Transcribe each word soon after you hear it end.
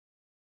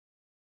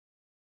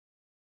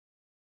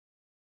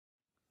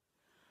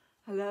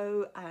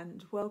Hello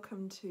and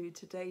welcome to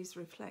today's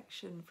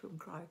reflection from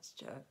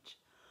Christchurch.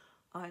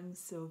 I'm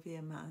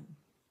Sylvia Mann.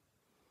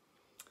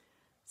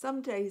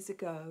 Some days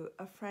ago,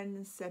 a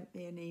friend sent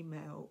me an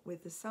email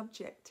with the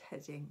subject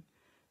heading,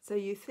 "So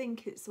you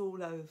think it's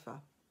all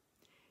over."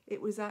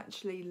 It was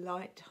actually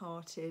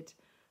light-hearted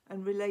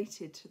and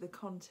related to the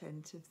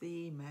content of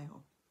the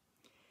email.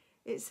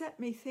 It set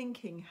me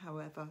thinking,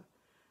 however,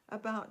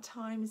 about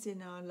times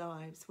in our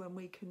lives when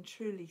we can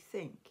truly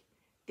think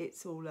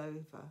it's all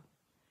over.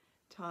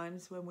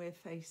 Times when we're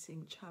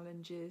facing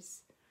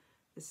challenges,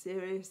 the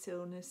serious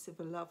illness of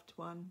a loved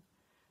one,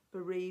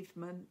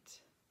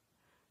 bereavement,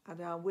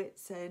 at our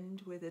wits'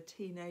 end with a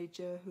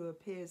teenager who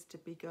appears to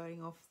be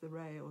going off the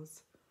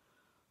rails,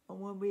 or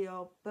when we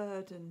are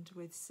burdened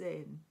with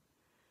sin,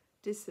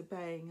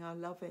 disobeying our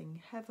loving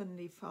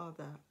Heavenly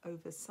Father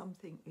over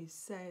something we've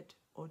said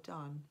or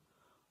done,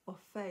 or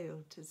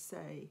failed to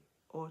say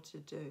or to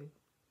do.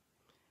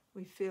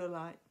 We feel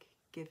like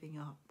giving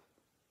up.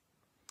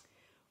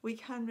 We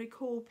can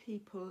recall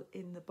people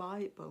in the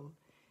Bible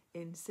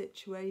in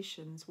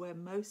situations where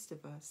most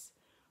of us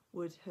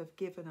would have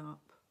given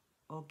up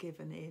or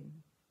given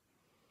in.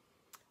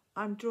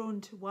 I'm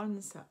drawn to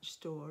one such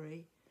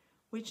story,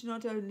 which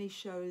not only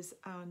shows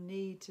our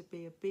need to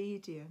be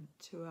obedient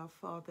to our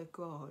Father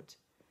God,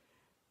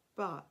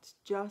 but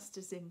just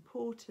as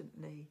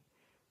importantly,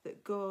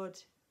 that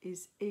God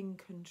is in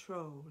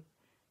control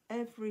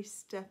every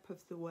step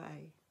of the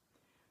way.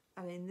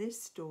 And in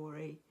this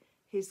story,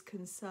 His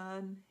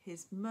concern,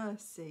 His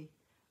mercy,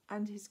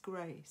 and His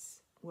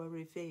grace were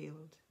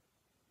revealed.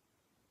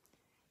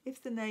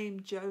 If the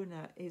name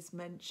Jonah is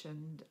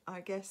mentioned,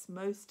 I guess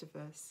most of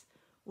us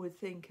would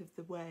think of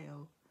the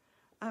whale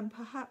and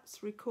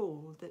perhaps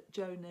recall that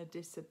Jonah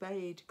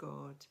disobeyed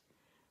God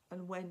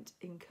and went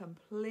in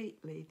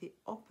completely the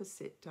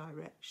opposite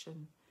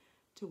direction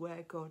to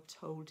where God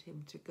told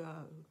him to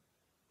go.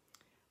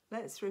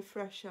 Let's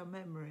refresh our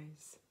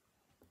memories.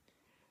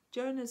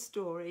 Jonah's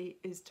story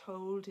is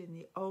told in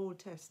the Old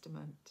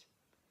Testament.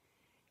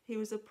 He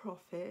was a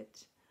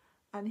prophet,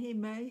 and he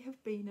may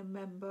have been a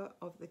member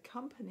of the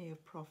company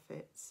of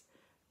prophets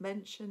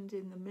mentioned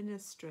in the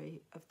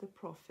ministry of the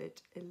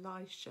prophet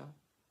Elisha.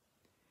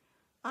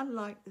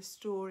 Unlike the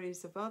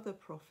stories of other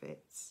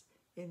prophets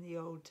in the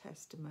Old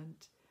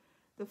Testament,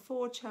 the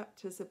 4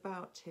 chapters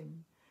about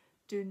him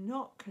do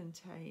not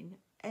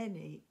contain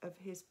any of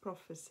his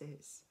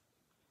prophecies.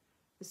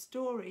 The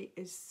story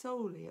is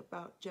solely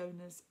about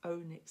Jonah's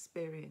own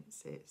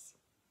experiences.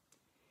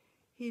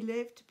 He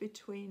lived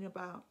between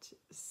about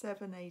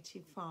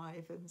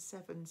 785 and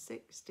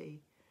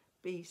 760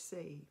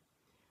 BC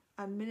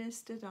and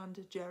ministered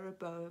under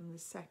Jeroboam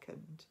II,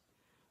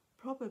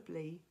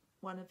 probably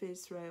one of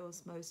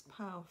Israel's most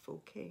powerful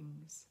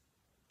kings.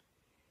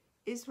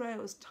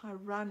 Israel's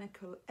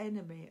tyrannical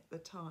enemy at the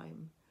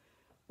time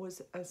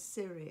was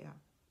Assyria,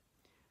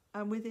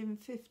 and within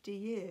 50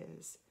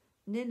 years,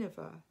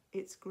 Nineveh,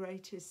 its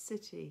greatest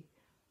city,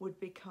 would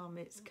become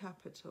its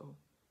capital.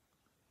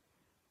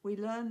 We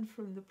learn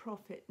from the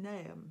prophet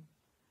Nahum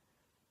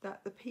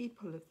that the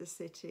people of the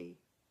city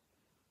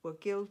were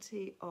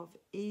guilty of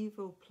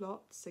evil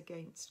plots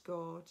against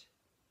God.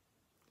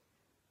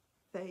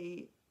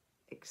 They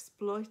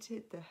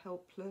exploited the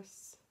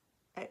helpless,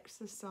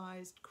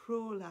 exercised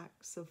cruel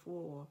acts of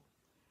war,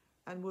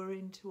 and were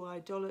into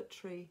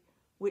idolatry,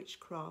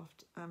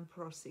 witchcraft, and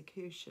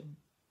prosecution.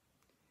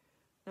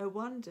 No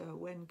wonder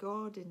when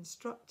God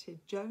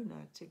instructed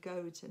Jonah to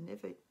go to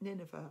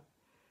Nineveh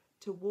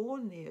to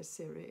warn the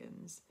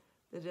Assyrians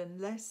that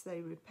unless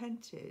they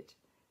repented,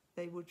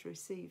 they would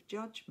receive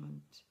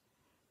judgment,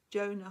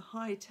 Jonah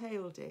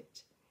hightailed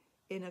it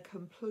in a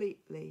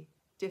completely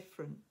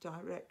different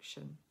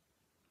direction.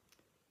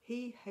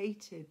 He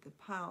hated the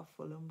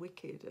powerful and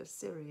wicked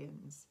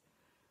Assyrians,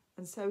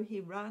 and so he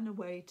ran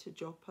away to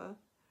Joppa,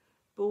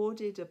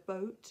 boarded a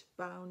boat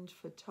bound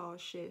for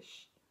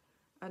Tarshish,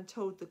 and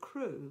told the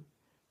crew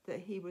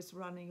that he was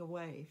running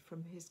away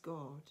from his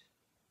God.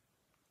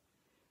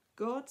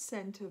 God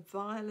sent a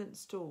violent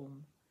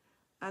storm,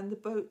 and the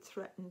boat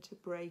threatened to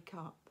break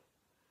up.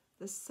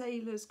 The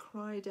sailors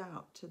cried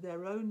out to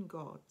their own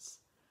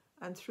gods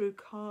and threw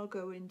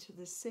cargo into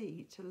the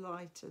sea to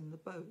lighten the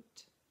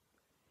boat.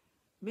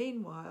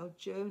 Meanwhile,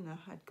 Jonah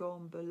had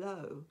gone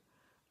below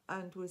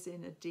and was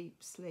in a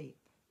deep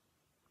sleep.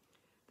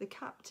 The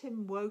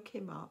captain woke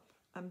him up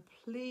and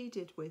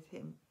pleaded with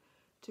him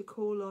to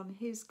call on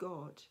his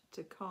God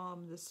to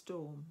calm the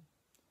storm.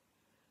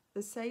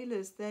 The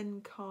sailors then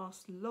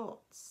cast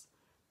lots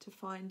to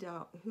find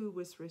out who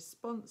was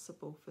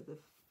responsible for the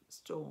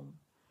storm,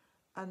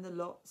 and the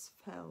lots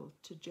fell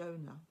to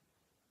Jonah.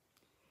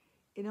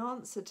 In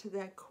answer to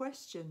their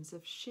questions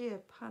of sheer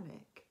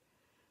panic,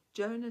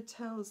 Jonah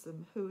tells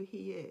them who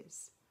he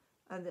is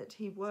and that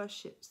he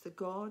worships the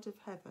God of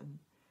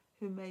heaven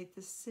who made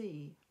the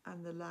sea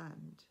and the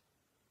land.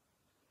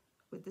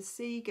 With the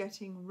sea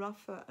getting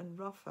rougher and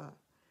rougher,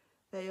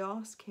 they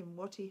ask him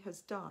what he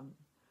has done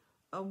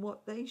and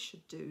what they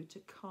should do to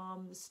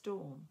calm the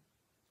storm.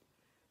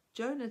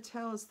 Jonah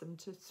tells them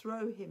to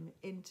throw him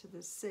into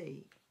the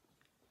sea.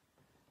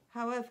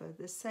 However,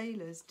 the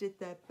sailors did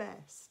their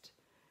best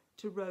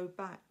to row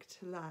back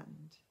to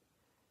land,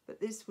 but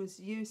this was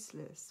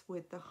useless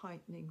with the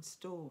heightening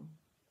storm.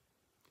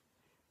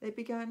 They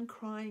began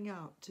crying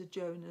out to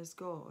Jonah's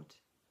God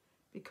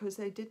because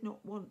they did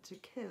not want to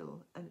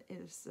kill an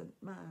innocent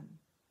man.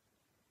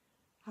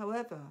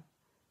 However,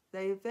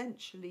 they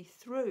eventually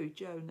threw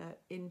Jonah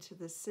into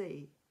the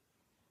sea,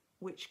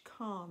 which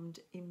calmed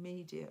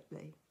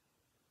immediately.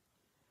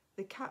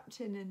 The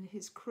captain and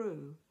his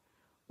crew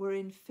were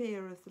in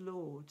fear of the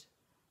Lord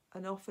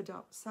and offered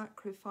up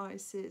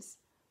sacrifices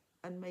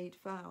and made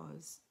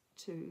vows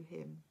to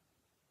him.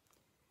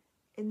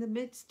 In the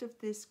midst of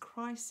this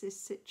crisis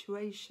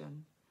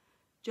situation,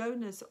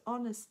 Jonah's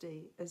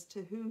honesty as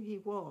to who he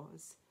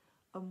was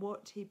and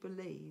what he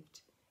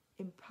believed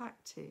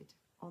impacted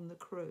on the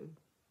crew.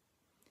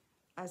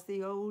 As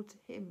the old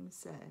hymn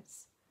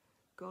says,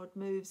 God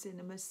moves in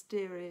a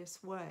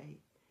mysterious way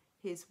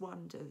his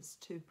wonders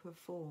to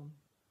perform.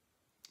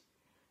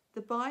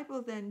 The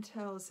Bible then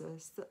tells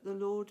us that the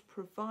Lord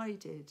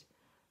provided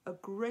a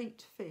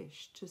great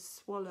fish to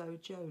swallow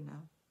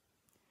Jonah,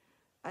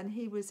 and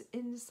he was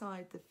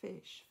inside the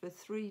fish for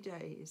 3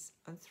 days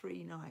and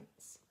 3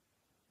 nights.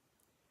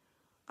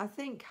 I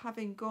think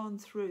having gone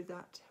through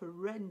that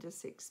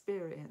horrendous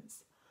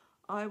experience,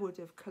 I would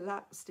have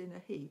collapsed in a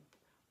heap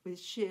with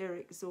sheer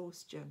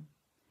exhaustion.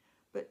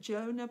 But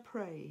Jonah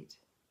prayed,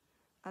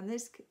 and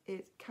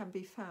it can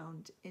be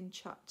found in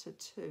chapter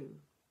 2.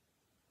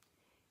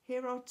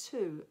 Here are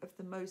 2 of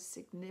the most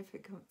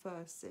significant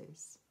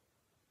verses.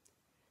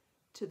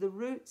 To the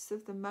roots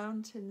of the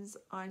mountains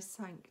I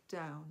sank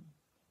down.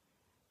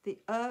 The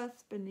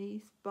earth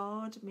beneath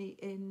barred me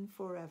in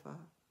forever.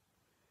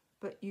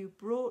 But you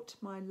brought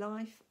my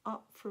life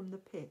up from the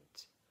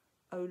pit,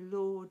 O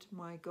Lord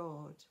my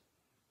God.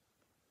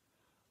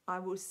 I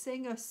will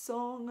sing a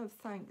song of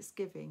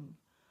thanksgiving.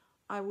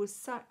 I will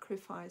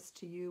sacrifice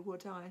to you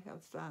what I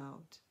have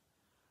vowed.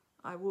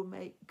 I will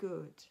make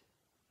good.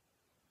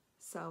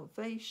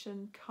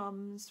 Salvation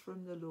comes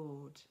from the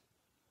Lord.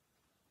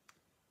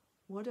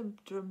 What a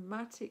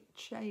dramatic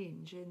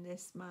change in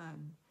this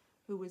man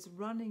who was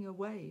running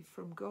away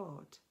from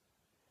God.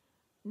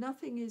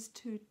 Nothing is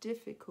too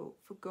difficult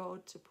for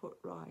God to put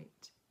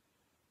right.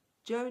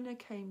 Jonah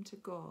came to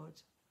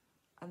God,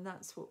 and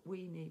that's what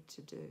we need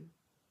to do.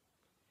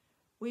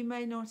 We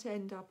may not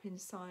end up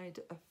inside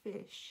a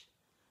fish,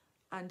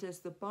 and as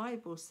the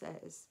Bible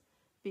says,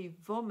 be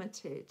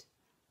vomited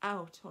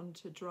out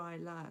onto dry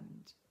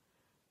land.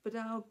 But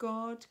our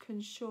God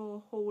can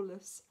sure haul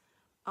us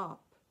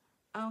up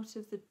out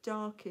of the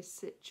darkest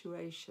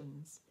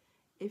situations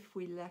if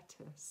we let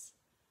us,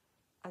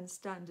 and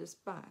stand us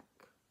back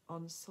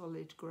on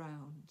solid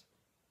ground.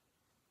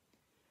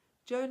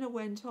 Jonah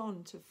went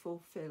on to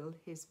fulfill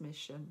his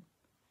mission.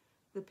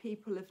 The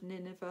people of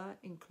Nineveh,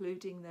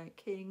 including their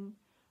king,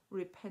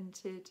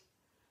 repented,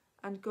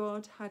 and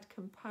God had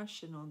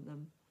compassion on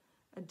them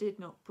and did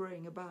not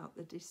bring about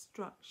the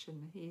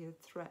destruction he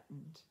had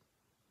threatened.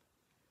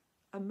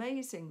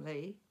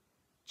 Amazingly,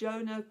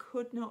 Jonah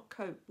could not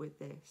cope with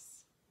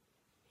this.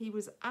 He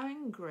was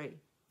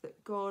angry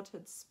that God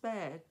had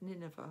spared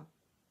Nineveh.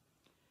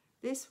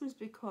 This was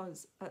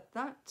because at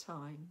that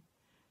time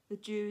the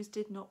Jews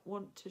did not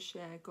want to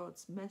share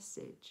God's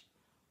message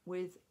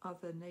with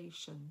other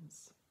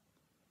nations.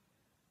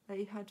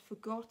 They had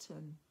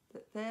forgotten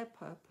that their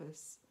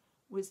purpose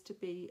was to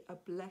be a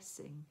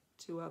blessing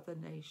to other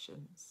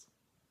nations.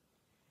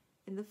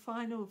 In the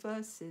final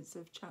verses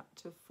of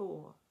chapter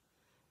 4,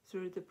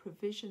 through the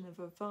provision of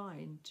a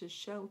vine to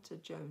shelter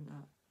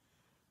Jonah,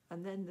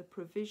 and then the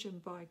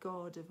provision by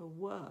God of a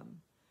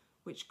worm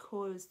which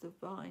caused the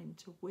vine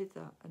to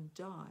wither and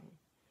die,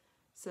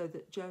 so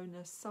that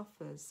Jonah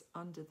suffers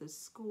under the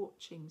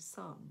scorching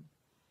sun,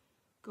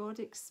 God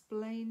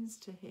explains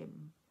to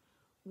him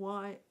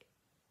why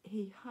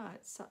he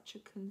had such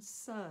a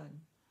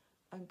concern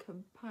and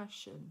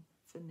compassion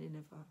for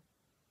Nineveh.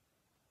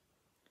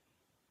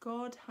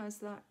 God has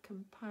that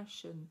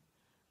compassion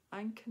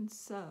and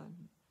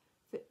concern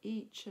for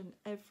each and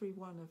every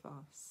one of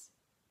us.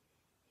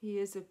 He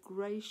is a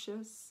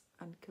gracious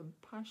and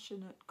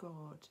compassionate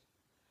God,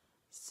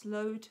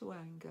 slow to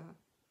anger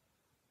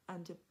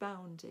and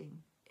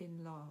abounding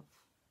in love.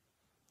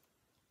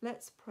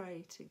 Let's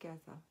pray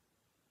together.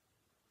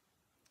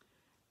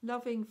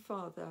 Loving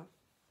Father,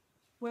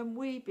 when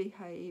we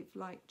behave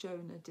like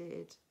Jonah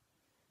did,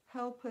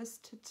 help us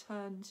to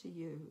turn to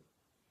you,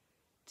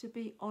 to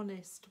be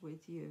honest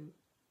with you,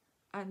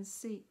 and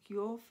seek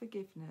your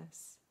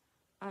forgiveness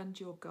and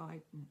your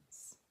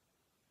guidance.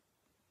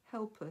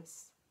 Help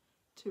us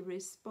to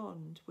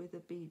respond with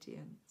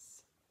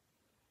obedience.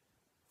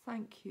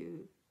 Thank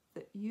you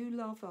that you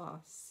love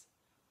us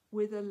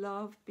with a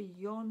love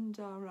beyond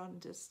our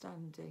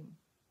understanding.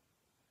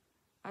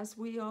 As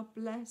we are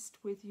blessed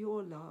with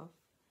your love,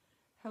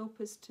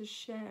 help us to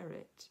share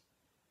it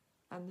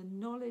and the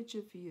knowledge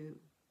of you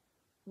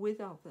with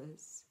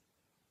others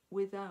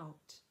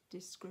without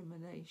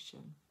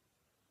discrimination.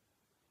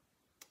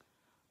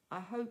 I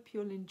hope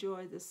you'll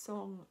enjoy the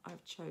song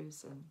I've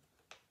chosen,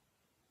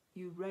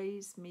 You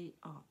Raise Me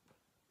Up,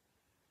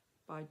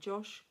 by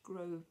Josh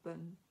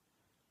Groban,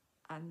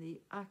 and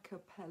the a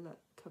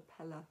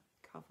cappella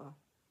cover.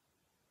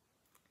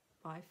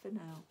 Bye for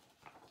now.